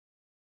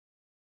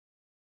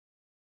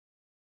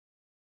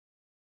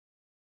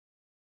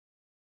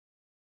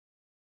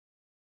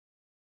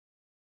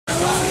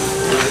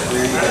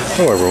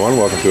Hello everyone,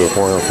 welcome to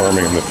Aquarium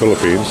Farming in the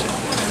Philippines.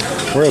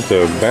 We're at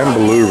the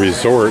Bambulo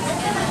Resort.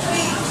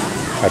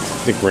 I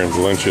think we're in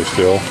Valencia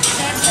still.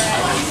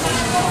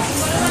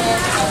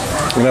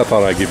 And I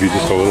thought I'd give you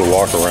just a little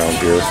walk around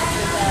here.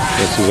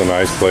 This is a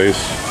nice place,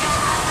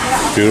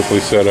 beautifully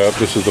set up.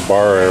 This is the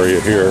bar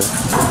area here.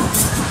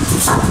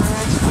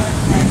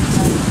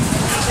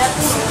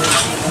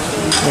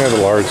 We have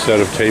a large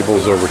set of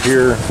tables over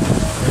here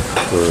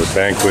for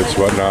banquets,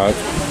 whatnot,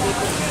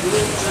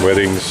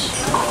 weddings.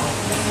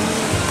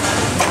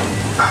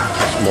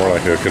 It's more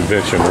like a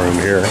convention room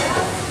here.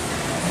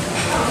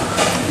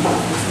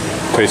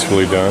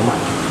 Tastefully done.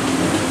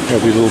 You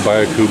have these little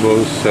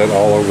bayacubos set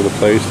all over the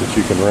place that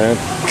you can rent.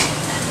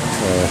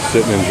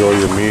 Sit and enjoy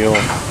your meal.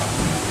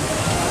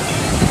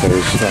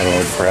 There's, I don't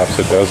know, perhaps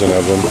a dozen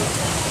of them.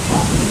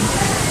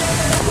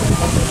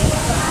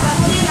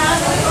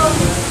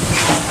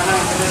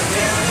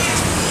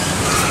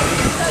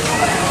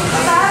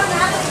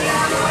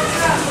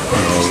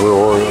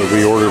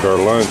 We ordered our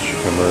lunch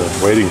and we're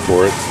waiting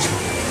for it.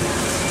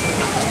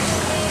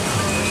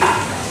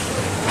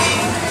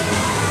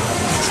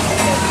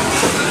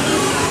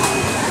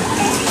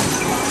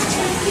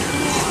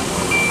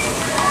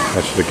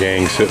 That's the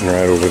gang sitting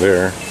right over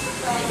there.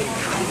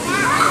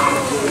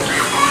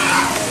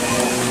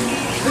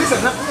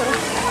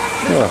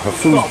 Yeah, a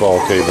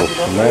foosball table.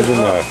 Imagine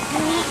that.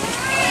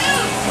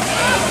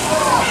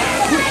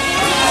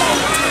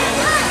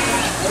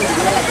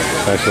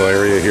 Nice little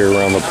area here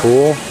around the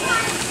pool.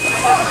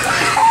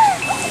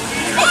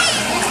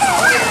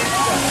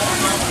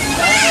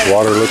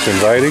 Water looks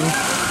inviting.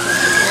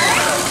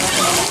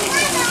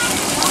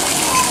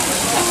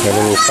 Have a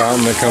little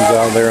fountain that comes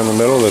out there in the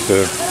middle that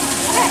the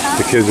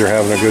kids are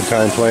having a good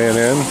time playing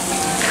in.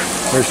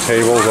 There's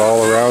tables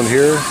all around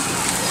here.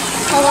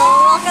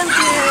 Hello, welcome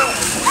to...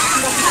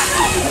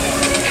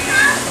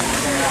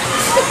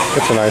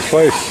 It's a nice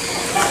place.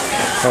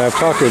 And I've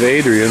talked with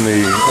Adrian,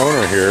 the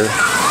owner here,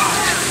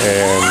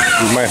 and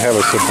we might have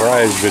a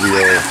surprise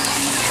video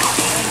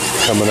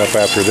coming up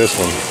after this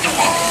one.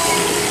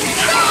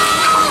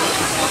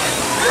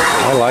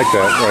 I like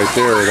that right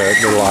there, that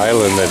little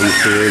island that he's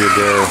created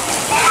there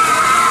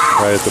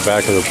right at the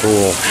back of the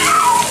pool.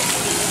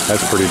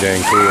 That's pretty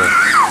dang cool.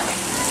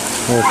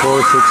 And of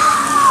course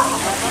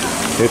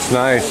it's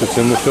nice. It's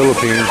in the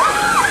Philippines.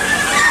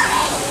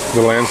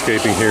 The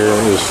landscaping here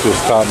is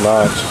just top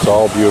notch. It's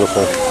all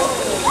beautiful.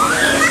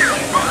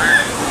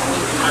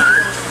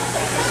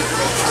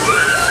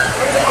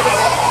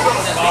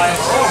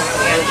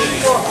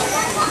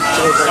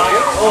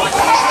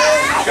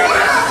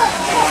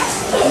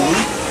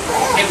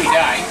 Every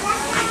day,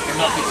 and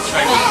not get the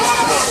training.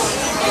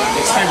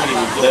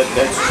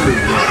 That's true.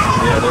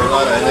 Yeah, there are a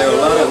lot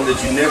of them that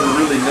you never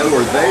really know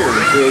are there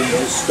until you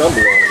just stumble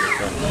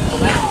on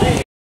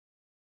them.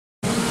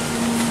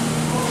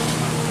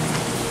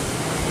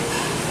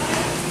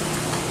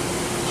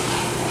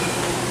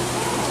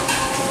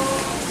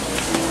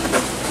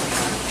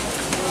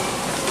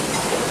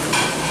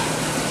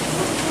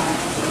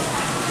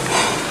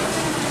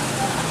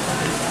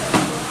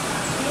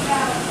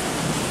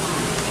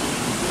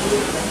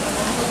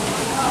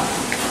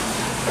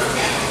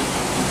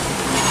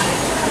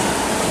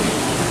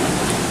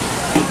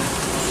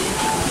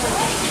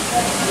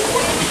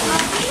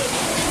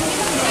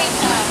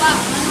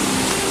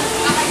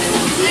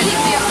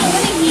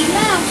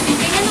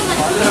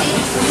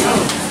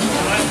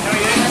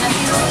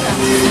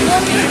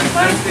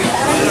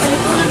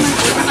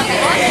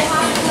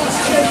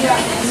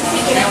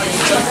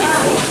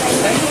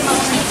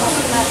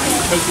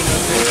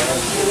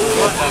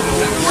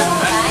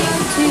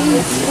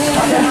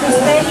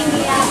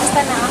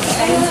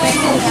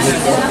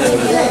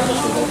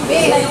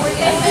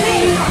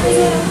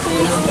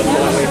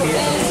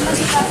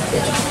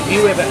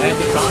 You ever had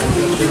the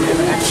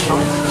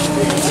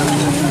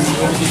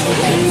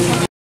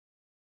time?